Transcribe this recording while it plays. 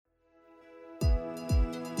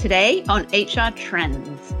today on HR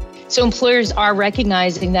Trends. So employers are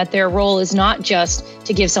recognizing that their role is not just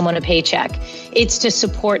to give someone a paycheck. It's to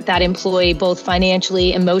support that employee both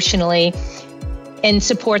financially, emotionally, and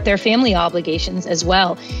support their family obligations as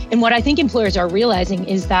well. And what I think employers are realizing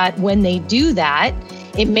is that when they do that,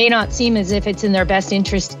 it may not seem as if it's in their best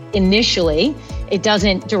interest initially. It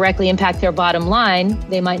doesn't directly impact their bottom line,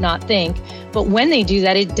 they might not think. But when they do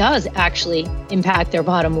that, it does actually impact their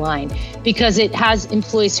bottom line because it has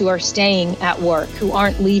employees who are staying at work, who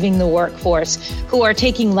aren't leaving the workforce, who are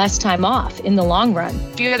taking less time off in the long run.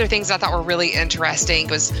 A few other things I thought were really interesting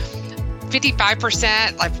was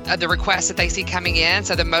 55% of the requests that they see coming in.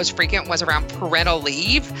 So the most frequent was around parental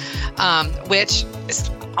leave, which is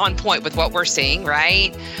on point with what we're seeing,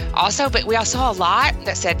 right? Also, but we also saw a lot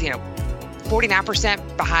that said,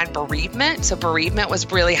 49% behind bereavement. So bereavement was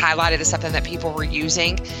really highlighted as something that people were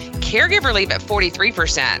using. Caregiver leave at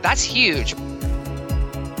 43%. That's huge.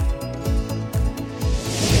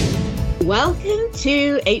 Welcome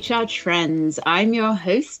to HR Trends. I'm your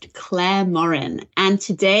host, Claire Morin, and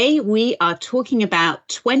today we are talking about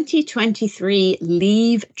 2023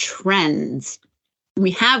 leave trends.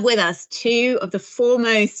 We have with us two of the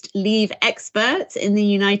foremost leave experts in the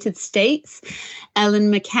United States, Ellen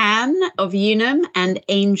McCann of Unum and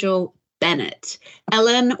Angel Bennett.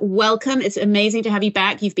 Ellen, welcome. It's amazing to have you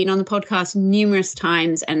back. You've been on the podcast numerous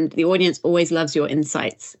times and the audience always loves your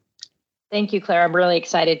insights. Thank you, Claire. I'm really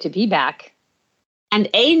excited to be back. And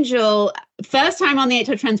Angel, first time on the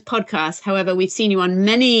HR Trends podcast. However, we've seen you on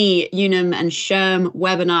many Unum and SHRM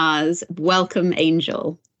webinars. Welcome,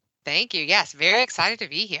 Angel. Thank you. Yes, very excited to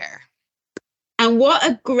be here. And what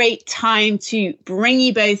a great time to bring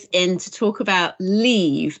you both in to talk about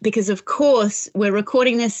leave, because of course, we're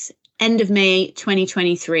recording this end of May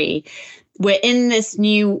 2023. We're in this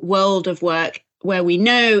new world of work where we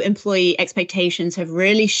know employee expectations have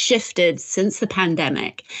really shifted since the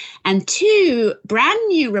pandemic. And two brand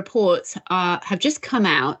new reports have just come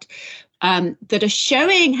out that are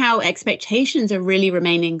showing how expectations are really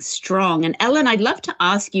remaining strong. And Ellen, I'd love to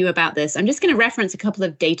ask you about this. I'm just going to reference a couple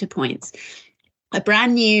of data points. A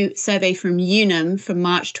brand new survey from Unum from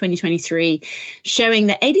March 2023 showing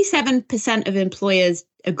that 87% of employers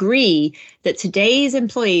agree that today's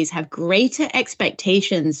employees have greater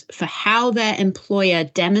expectations for how their employer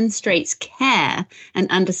demonstrates care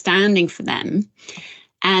and understanding for them.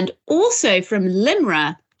 And also from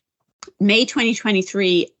LIMRA, May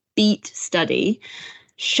 2023 BEAT study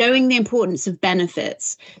showing the importance of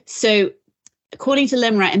benefits. So according to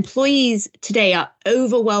LIMRA, employees today are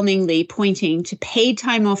overwhelmingly pointing to paid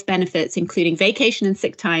time off benefits, including vacation and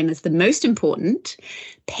sick time, as the most important.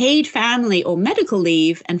 Paid family or medical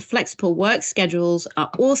leave and flexible work schedules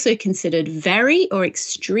are also considered very or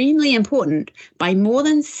extremely important by more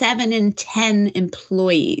than 7 in 10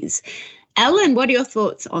 employees. Ellen, what are your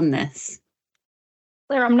thoughts on this?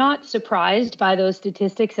 Claire, I'm not surprised by those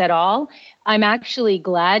statistics at all. I'm actually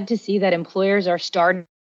glad to see that employers are starting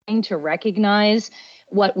to recognize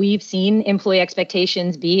what we've seen employee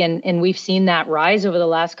expectations be, and we've seen that rise over the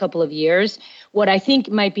last couple of years. What I think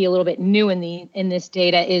might be a little bit new in this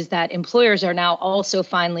data is that employers are now also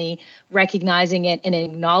finally recognizing it and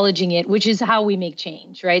acknowledging it, which is how we make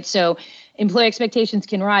change, right? So employee expectations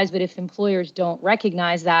can rise, but if employers don't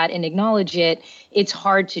recognize that and acknowledge it, it's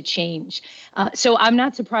hard to change. So I'm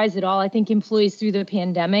not surprised at all. I think employees through the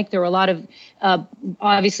pandemic, there were a lot of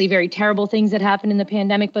obviously very terrible things that happened in the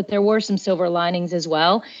pandemic, but there were some silver linings as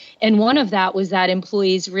well. And one of that was that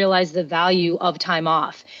employees realized the value of time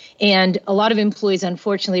off. And a lot of employees,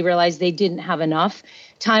 unfortunately, realized they didn't have enough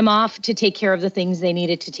time off to take care of the things they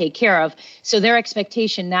needed to take care of. So their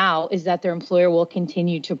expectation now is that their employer will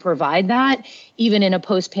continue to provide that, even in a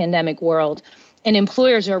post-pandemic world. And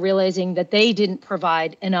employers are realizing that they didn't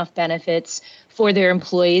provide enough benefits for their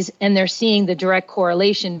employees, and they're seeing the direct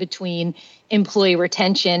correlation between employee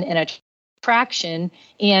retention and attraction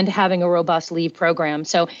and having a robust leave program.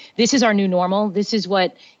 So this is our new normal. This is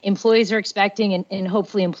what employees are expecting, and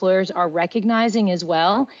hopefully employers are recognizing as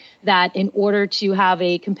well, that in order to have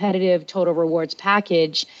a competitive total rewards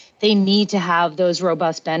package, they need to have those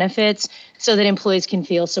robust benefits so that employees can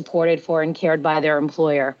feel supported for and cared by their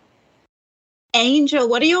employer. Angel,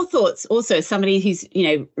 what are your thoughts? Also, somebody who's,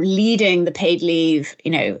 leading the paid leave,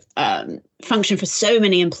 function for so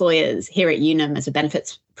many employers here at Unum as a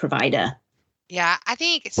benefits provider. Yeah, I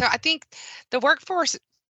think the workforce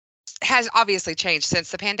has obviously changed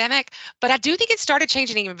since the pandemic, but I do think it started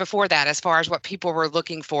changing even before that as far as what people were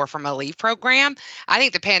looking for from a leave program. I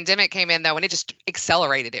think the pandemic came in though, and it just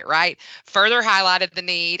accelerated it, right? Further highlighted the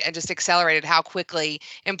need and just accelerated how quickly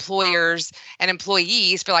employers and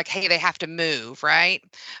employees feel like, hey, they have to move, right?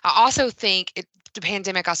 I also think the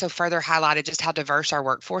pandemic also further highlighted just how diverse our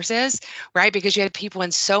workforce is, right? Because you had people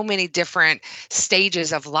in so many different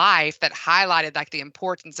stages of life that highlighted like the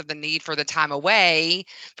importance of the need for the time away,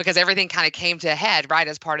 because everything kind of came to a head, right,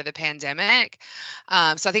 as part of the pandemic.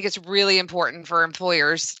 So I think it's really important for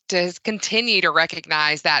employers to continue to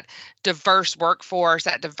recognize that diverse workforce,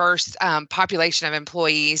 that diverse population of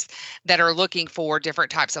employees that are looking for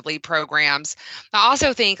different types of leave programs. I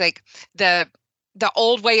also think like the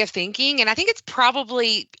old way of thinking, and I think it's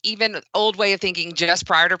probably even old way of thinking just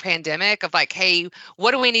prior to pandemic of like, hey,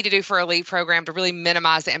 what do we need to do for a leave program to really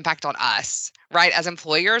minimize the impact on us, right? As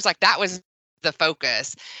employers, like that was the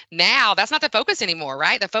focus. Now that's not the focus anymore,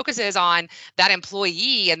 right? The focus is on that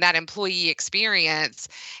employee and that employee experience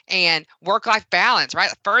and work-life balance,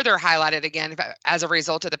 right? Further highlighted again as a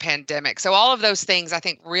result of the pandemic. So all of those things I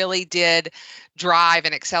think really did drive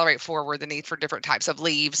and accelerate forward the need for different types of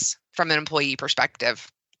leaves from an employee perspective.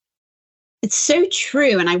 It's so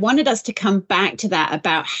true. And I wanted us to come back to that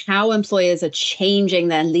about how employers are changing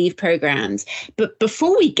their leave programs. But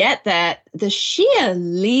before we get there, the sheer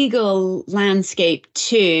legal landscape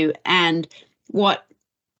too, and what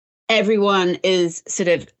everyone is sort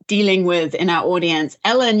of dealing with in our audience.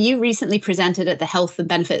 Ellen, you recently presented at the Health and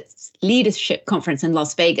Benefits Leadership Conference in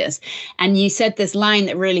Las Vegas, and you said this line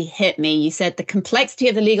that really hit me. You said the complexity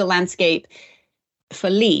of the legal landscape for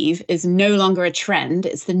leave is no longer a trend.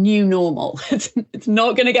 It's the new normal. It's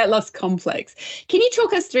not going to get less complex. Can you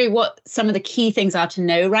talk us through what some of the key things are to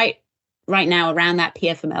know right now around that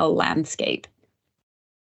PFML landscape?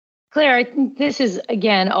 Claire, I think this is,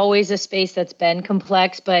 again, always a space that's been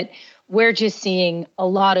complex, but we're just seeing a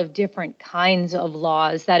lot of different kinds of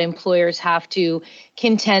laws that employers have to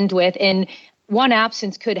contend with. And one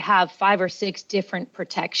absence could have 5 or 6 different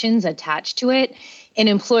protections attached to it. And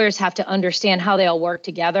employers have to understand how they all work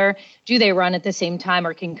together. Do they run at the same time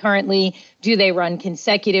or concurrently? Do they run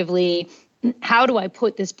consecutively? How do I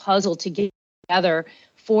put this puzzle together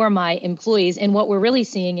for my employees? And what we're really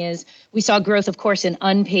seeing is we saw growth, of course, in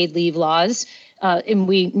unpaid leave laws. And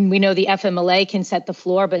we know the FMLA can set the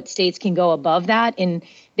floor, but states can go above that and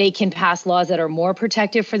they can pass laws that are more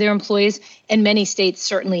protective for their employees. And many states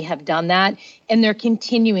certainly have done that. And they're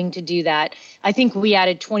continuing to do that. I think we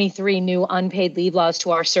added 23 new unpaid leave laws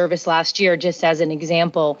to our service last year, just as an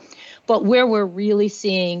example. But where we're really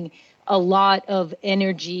seeing a lot of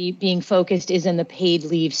energy being focused is in the paid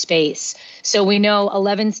leave space. So we know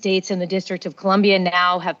 11 states in the District of Columbia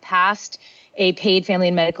now have passed a paid family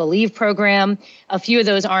and medical leave program. A few of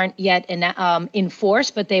those aren't yet in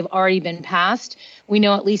force, but they've already been passed. We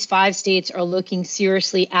know at least 5 states are looking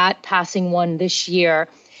seriously at passing one this year.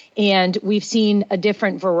 And we've seen a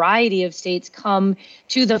different variety of states come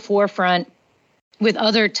to the forefront with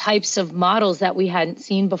other types of models that we hadn't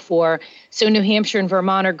seen before. So New Hampshire and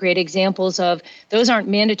Vermont are great examples of those aren't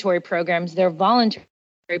mandatory programs, they're voluntary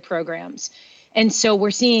programs. And so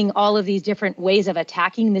we're seeing all of these different ways of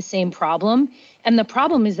attacking the same problem. And the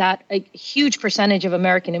problem is that a huge percentage of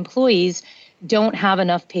American employees don't have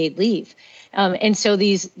enough paid leave. And so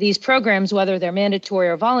these programs, whether they're mandatory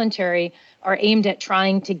or voluntary, are aimed at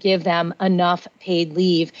trying to give them enough paid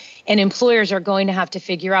leave. And employers are going to have to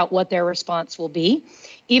figure out what their response will be,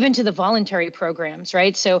 even to the voluntary programs,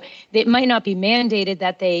 right? So it might not be mandated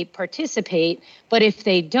that they participate, but if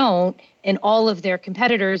they don't, and all of their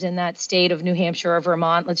competitors in that state of New Hampshire or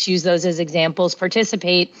Vermont, let's use those as examples,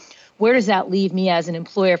 participate, where does that leave me as an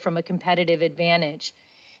employer from a competitive advantage?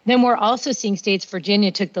 Then we're also seeing states,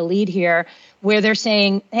 Virginia took the lead here, where they're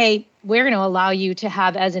saying, hey, we're going to allow you to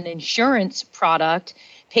have as an insurance product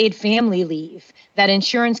paid family leave that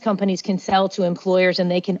insurance companies can sell to employers and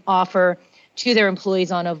they can offer to their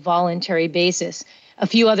employees on a voluntary basis. A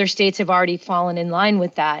few other states have already fallen in line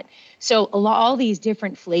with that. So all these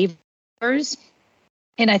different flavors.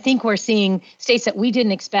 And I think we're seeing states that we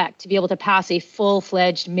didn't expect to be able to pass a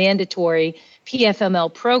full-fledged mandatory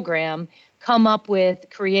PFML program come up with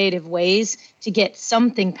creative ways to get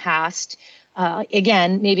something passed.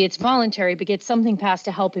 Again, maybe it's voluntary, but get something passed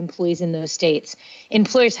to help employees in those states.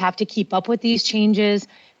 Employers have to keep up with these changes,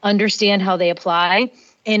 understand how they apply,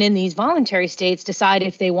 and in these voluntary states, decide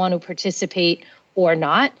if they want to participate or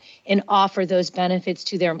not and offer those benefits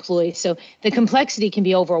to their employees. So the complexity can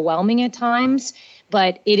be overwhelming at times,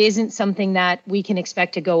 but it isn't something that we can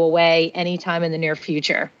expect to go away anytime in the near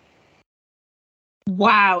future.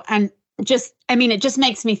 Wow. And it just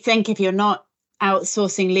makes me think, if you're not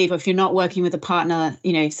outsourcing leave, or if you're not working with a partner,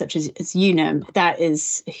 such as Unum, that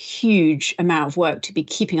is a huge amount of work to be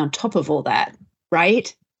keeping on top of all that,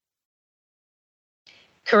 right?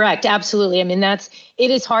 Correct. Absolutely.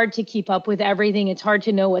 It is hard to keep up with everything. It's hard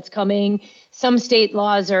to know what's coming. Some state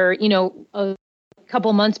laws are, a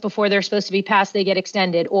couple months before they're supposed to be passed, they get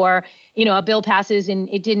extended, or, a bill passes and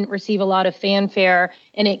it didn't receive a lot of fanfare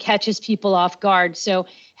and it catches people off guard. So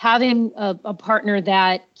having a partner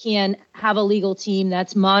that can have a legal team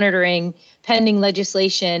that's monitoring pending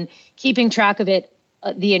legislation, keeping track of it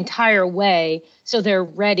the entire way, so they're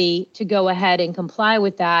ready to go ahead and comply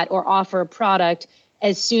with that or offer a product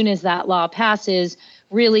as soon as that law passes,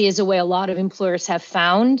 really is a way a lot of employers have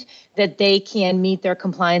found that they can meet their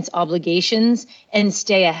compliance obligations and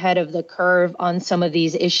stay ahead of the curve on some of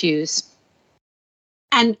these issues.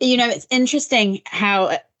 And, it's interesting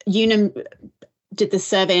how Unum did the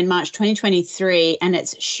survey in March 2023, and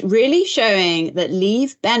it's really showing that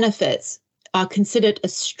leave benefits are considered a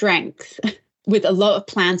strength with a lot of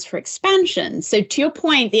plans for expansion. So to your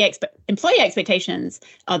point, the employee expectations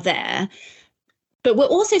are there. But we're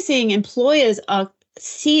also seeing employers are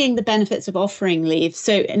seeing the benefits of offering leave.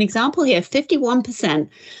 So an example here, 51%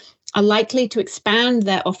 are likely to expand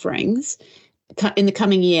their offerings in the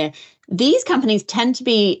coming year. These companies tend to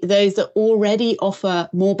be those that already offer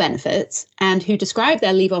more benefits and who describe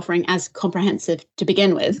their leave offering as comprehensive to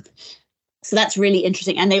begin with. So that's really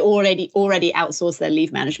interesting. And they already outsource their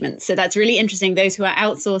leave management. So that's really interesting. Those who are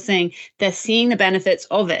outsourcing, they're seeing the benefits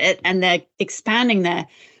of it and they're expanding their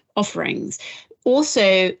offerings.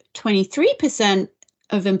 Also, 23%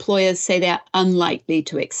 of employers say they're unlikely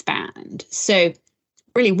to expand. So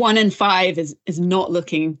really 1 in 5 is not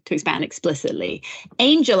looking to expand explicitly.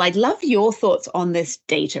 Angel, I'd love your thoughts on this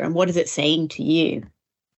data and what is it saying to you?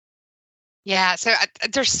 Yeah, so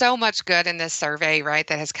there's so much good in this survey, right,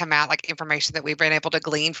 that has come out, like information that we've been able to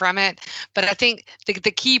glean from it. But I think the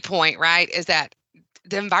key point, right, is that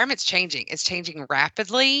the environment's changing. It's changing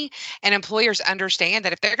rapidly, and employers understand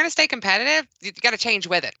that if they're going to stay competitive, you've got to change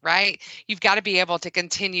with it, right? You've got to be able to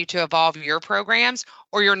continue to evolve your programs,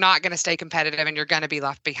 or you're not going to stay competitive and you're going to be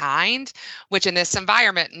left behind, which in this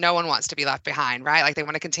environment, no one wants to be left behind, right? Like they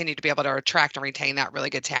want to continue to be able to attract and retain that really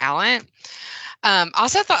good talent.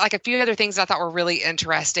 Also thought like a few other things I thought were really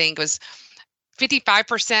interesting was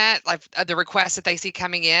 55% of the requests that they see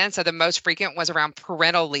coming in. So the most frequent was around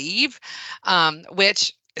parental leave,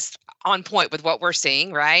 which is on point with what we're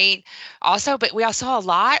seeing, right? Also, but we also saw a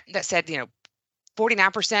lot that said,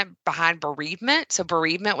 49% behind bereavement. So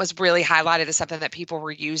bereavement was really highlighted as something that people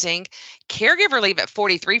were using. Caregiver leave at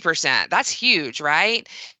 43%. That's huge, right?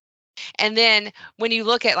 And then when you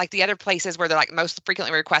look at like the other places where they're like most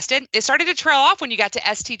frequently requested, it started to trail off when you got to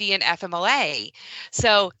STD and FMLA.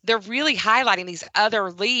 So they're really highlighting these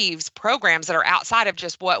other leaves programs that are outside of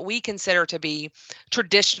just what we consider to be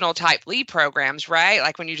traditional type leave programs, right?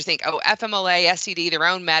 Like when you just think, oh, FMLA, STD, their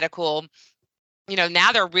own medical,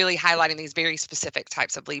 now they're really highlighting these very specific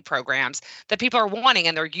types of leave programs that people are wanting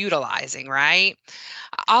and they're utilizing, right?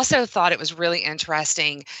 I also thought it was really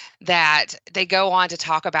interesting that they go on to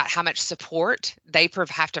talk about how much support they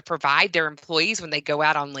have to provide their employees when they go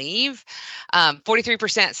out on leave.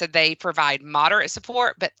 43% said they provide moderate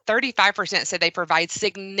support, but 35% said they provide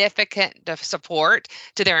significant support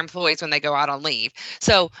to their employees when they go out on leave.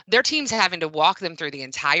 So their team's having to walk them through the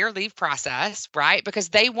entire leave process, right? Because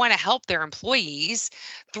they want to help their employees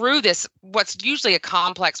through this, what's usually a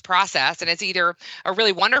complex process. And it's either a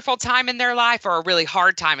really wonderful time in their life or a really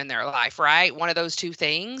hard time in their life, right? One of those two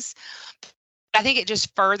things. I think it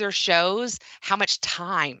just further shows how much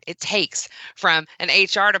time it takes from an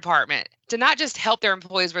HR department to not just help their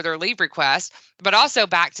employees with their leave requests, but also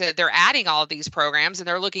back to they're adding all of these programs and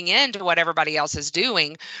they're looking into what everybody else is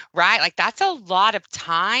doing, right? Like that's a lot of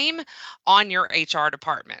time on your HR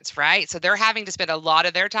departments, right? So they're having to spend a lot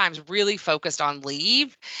of their time really focused on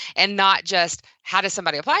leave and not just how does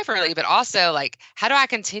somebody apply for leave, but also like, how do I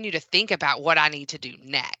continue to think about what I need to do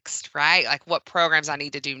next, right? Like what programs I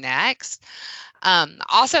need to do next.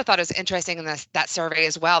 Also thought it was interesting in that survey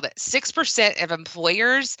as well that 6% of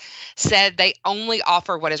employers said they only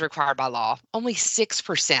offer what is required by law. Only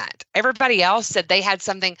 6%. Everybody else said they had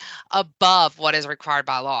something above what is required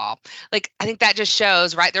by law. Like, I think that just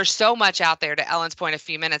shows, right? There's so much out there, to Ellen's point a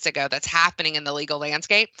few minutes ago, that's happening in the legal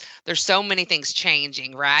landscape. There's so many things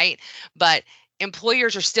changing, right? But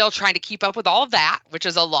employers are still trying to keep up with all of that, which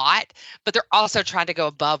is a lot, but they're also trying to go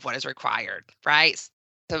above what is required, right?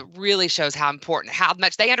 So it really shows how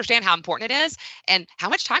much they understand how important it is and how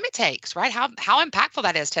much time it takes, right? How impactful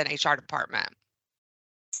that is to an HR department.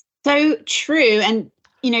 So true. And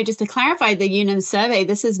just to clarify the Unum survey,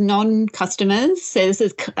 this is non-customers. So this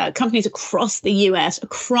is companies across the US,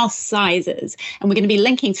 across sizes. And we're going to be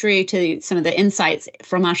linking through to some of the insights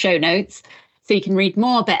from our show notes so you can read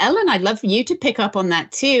more. But Ellen, I'd love for you to pick up on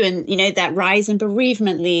that too. And, that rise in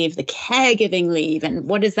bereavement leave, the caregiving leave, and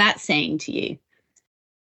what is that saying to you?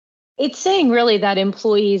 It's saying really that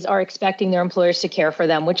employees are expecting their employers to care for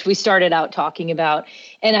them, which we started out talking about.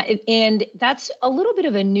 And that's a little bit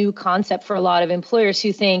of a new concept for a lot of employers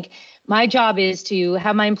who think my job is to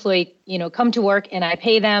have my employee, come to work and I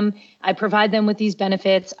pay them, I provide them with these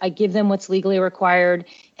benefits, I give them what's legally required,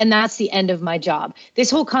 and that's the end of my job. This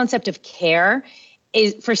whole concept of care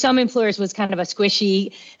is, for some employers, was kind of a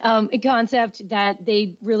squishy concept that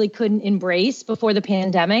they really couldn't embrace before the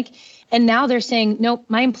pandemic. And now they're saying, nope,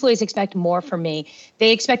 my employees expect more from me.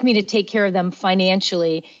 They expect me to take care of them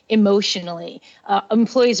financially, emotionally.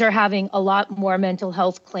 Employees are having a lot more mental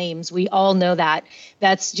health claims. We all know that.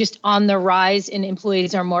 That's just on the rise, and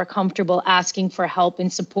employees are more comfortable asking for help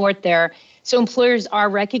and support there. So employers are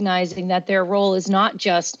recognizing that their role is not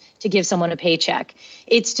just to give someone a paycheck.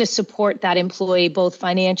 It's to support that employee both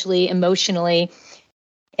financially, emotionally,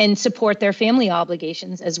 and support their family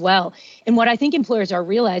obligations as well. And what I think employers are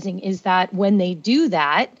realizing is that when they do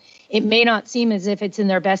that, it may not seem as if it's in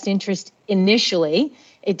their best interest initially.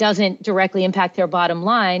 It doesn't directly impact their bottom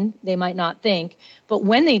line, they might not think. But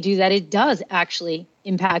when they do that, it does actually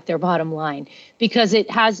impact their bottom line, because it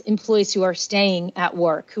has employees who are staying at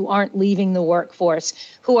work, who aren't leaving the workforce,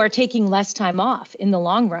 who are taking less time off in the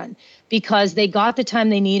long run because they got the time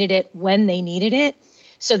they needed it when they needed it.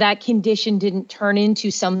 So that condition didn't turn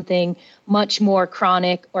into something much more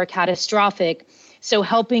chronic or catastrophic. So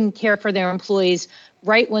helping care for their employees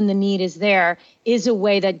right when the need is there is a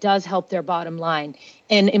way that does help their bottom line.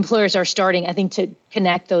 And employers are starting, I think, to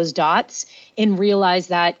connect those dots and realize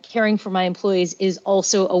that caring for my employees is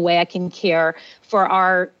also a way I can care for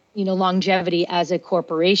our longevity as a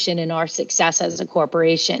corporation and our success as a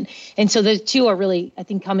corporation. And so the two are really, I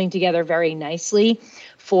think, coming together very nicely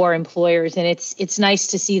for employers. And it's nice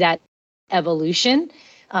to see that evolution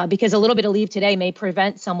because a little bit of leave today may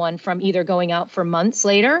prevent someone from either going out for months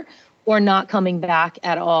later or not coming back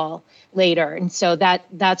at all later. And so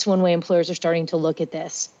that's one way employers are starting to look at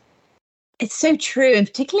this. It's so true. And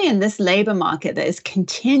particularly in this labor market that is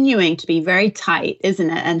continuing to be very tight, isn't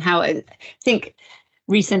it? And how I think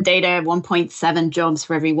recent data, 1.7 jobs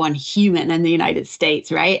for every one human in the United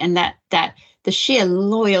States, right? And that the sheer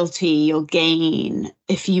loyalty you'll gain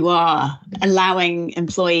if you are allowing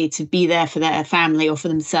employee to be there for their family or for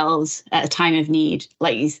themselves at a time of need,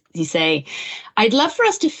 like you say. I'd love for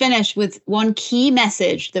us to finish with one key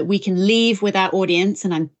message that we can leave with our audience,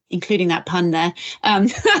 and I'm including that pun there.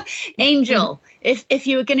 Angel, if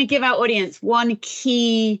you were going to give our audience one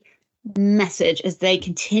key message as they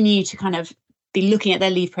continue to kind of be looking at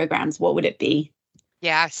their leave programs, what would it be?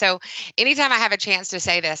 Yeah. So anytime I have a chance to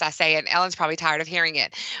say this, I say it, and Ellen's probably tired of hearing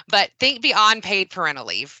it, but think beyond paid parental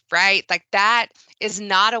leave, right? Like that is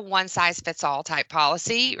not a one size fits all type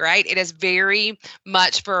policy, right? It is very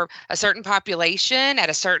much for a certain population at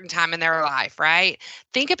a certain time in their life, right?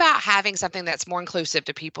 Think about having something that's more inclusive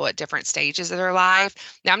to people at different stages of their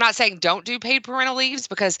life. Now, I'm not saying don't do paid parental leaves,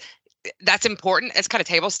 because that's important. It's kind of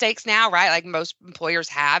table stakes now, right? Like most employers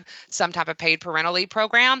have some type of paid parental leave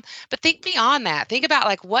program, but think beyond that. Think about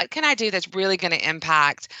like, what can I do that's really going to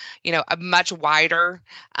impact, a much wider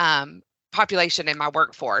population in my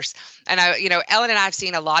workforce? And Ellen and I have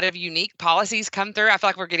seen a lot of unique policies come through. I feel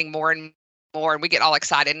like we're getting more and more, and we get all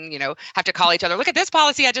excited and, have to call each other. Look at this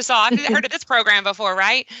policy I just saw. I've heard of this program before,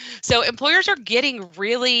 right? So employers are getting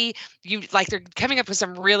really, they're coming up with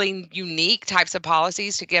some really unique types of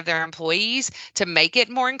policies to give their employees to make it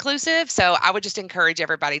more inclusive. So I would just encourage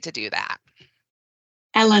everybody to do that.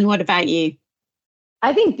 Ellen, what about you?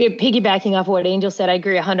 I think piggybacking off what Angel said, I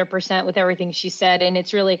agree 100% with everything she said. And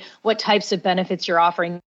it's really what types of benefits you're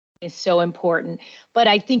offering is so important. But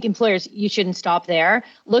I think employers, you shouldn't stop there.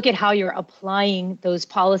 Look at how you're applying those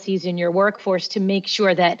policies in your workforce to make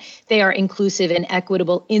sure that they are inclusive and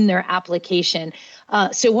equitable in their application.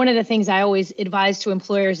 So one of the things I always advise to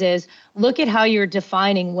employers is look at how you're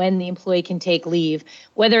defining when the employee can take leave,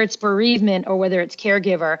 whether it's bereavement or whether it's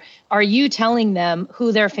caregiver. Are you telling them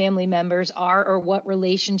who their family members are or what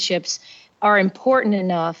relationships are important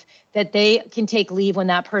enough that they can take leave when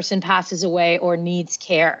that person passes away or needs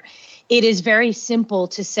care? It is very simple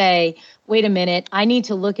to say, wait a minute, I need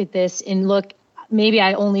to look at this and look, maybe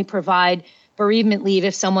I only provide bereavement leave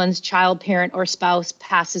if someone's child, parent, or spouse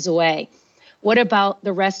passes away. What about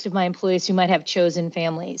the rest of my employees who might have chosen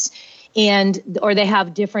families? or they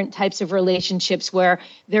have different types of relationships where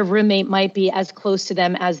their roommate might be as close to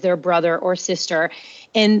them as their brother or sister.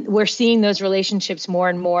 And we're seeing those relationships more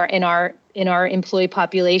and more in our employee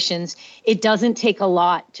populations. It doesn't take a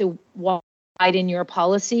lot to widen your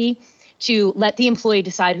policy to let the employee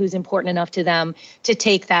decide who's important enough to them to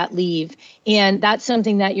take that leave. And that's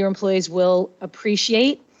something that your employees will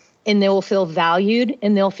appreciate, and they will feel valued,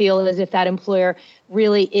 and they'll feel as if that employer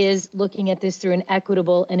really is looking at this through an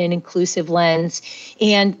equitable and an inclusive lens.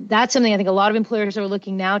 And that's something I think a lot of employers are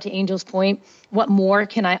looking now, to Angel's point, what more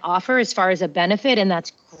can I offer as far as a benefit? And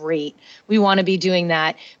that's great. We want to be doing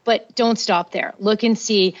that. But don't stop there. Look and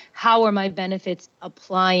see, how are my benefits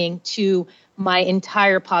applying to my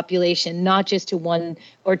entire population, not just to one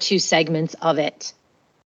or two segments of it.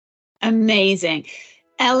 Amazing.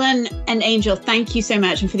 Ellen and Angel, thank you so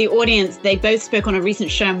much. And for the audience, they both spoke on a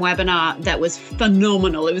recent SHRM webinar that was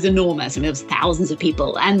phenomenal. It was enormous. I mean, it was thousands of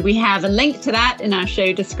people. And we have a link to that in our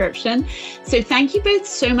show description. So thank you both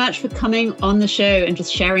so much for coming on the show and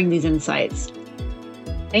just sharing these insights.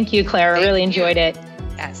 Thank you, Claire. I really enjoyed it.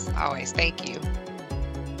 Yes, always. Thank you.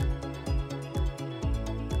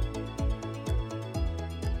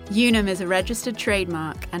 Unum is a registered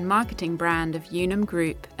trademark and marketing brand of Unum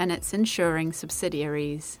Group and its insuring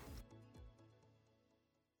subsidiaries.